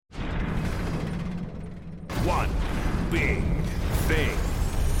one big thing.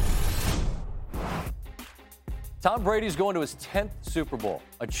 Tom Brady's going to his 10th Super Bowl,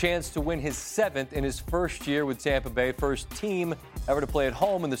 a chance to win his 7th in his first year with Tampa Bay, first team ever to play at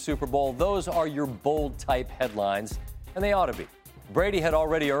home in the Super Bowl. Those are your bold-type headlines, and they ought to be. Brady had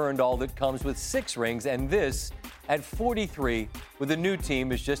already earned all that comes with 6 rings, and this, at 43, with a new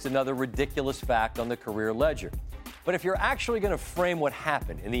team, is just another ridiculous fact on the career ledger. But if you're actually going to frame what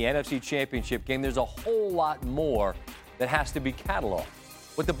happened in the NFC Championship game, there's a whole lot more that has to be cataloged.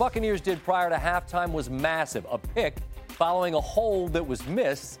 What the Buccaneers did prior to halftime was massive. A pick following a hold that was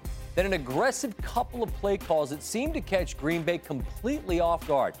missed, then an aggressive couple of play calls that seemed to catch Green Bay completely off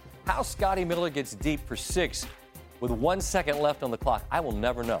guard. How Scotty Miller gets deep for 6 with 1 second left on the clock, I will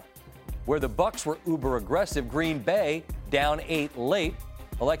never know. Where the Bucs were uber aggressive, Green Bay, down 8 late,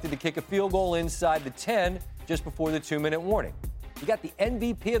 elected to kick a field goal inside the 10 just before the 2-minute warning. You got the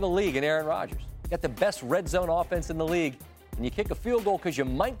MVP of the league in Aaron Rodgers. You got the best red zone offense in the league, and you kick a field goal because you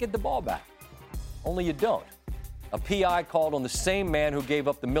might get the ball back. Only you don't. A PI called on the same man who gave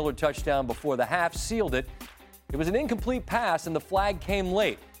up the Miller touchdown before the half sealed it. It was an incomplete pass, and the flag came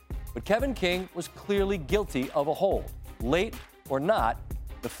late. But Kevin King was clearly guilty of a hold. Late or not,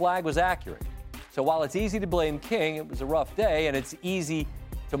 the flag was accurate. So while it's easy to blame King, it was a rough day, and it's easy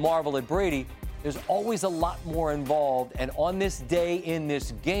to marvel at Brady, there's always a lot more involved. And on this day in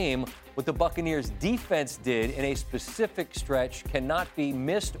this game, what the Buccaneers defense did in a specific stretch cannot be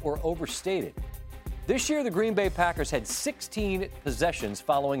missed or overstated. This year, the Green Bay Packers had 16 possessions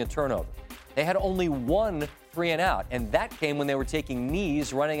following a turnover. They had only 1 3-and-out, and that came when they were taking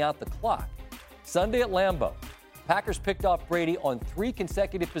knees running out the clock. Sunday at Lambeau, Packers picked off Brady on 3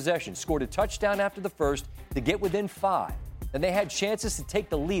 consecutive possessions, scored a touchdown after the first to get within 5. Then they had chances to take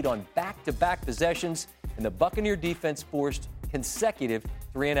the lead on back-to-back possessions, and the Buccaneer defense forced consecutive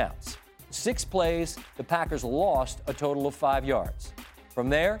 3-and-outs. 6 plays, the Packers lost a total of 5 yards. From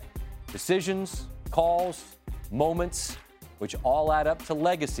there, decisions, calls, moments, which all add up to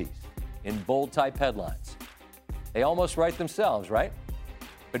legacies in bold-type headlines. They almost write themselves, right?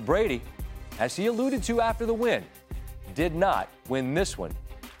 But Brady, as he alluded to after the win, did not win this one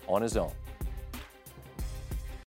on his own.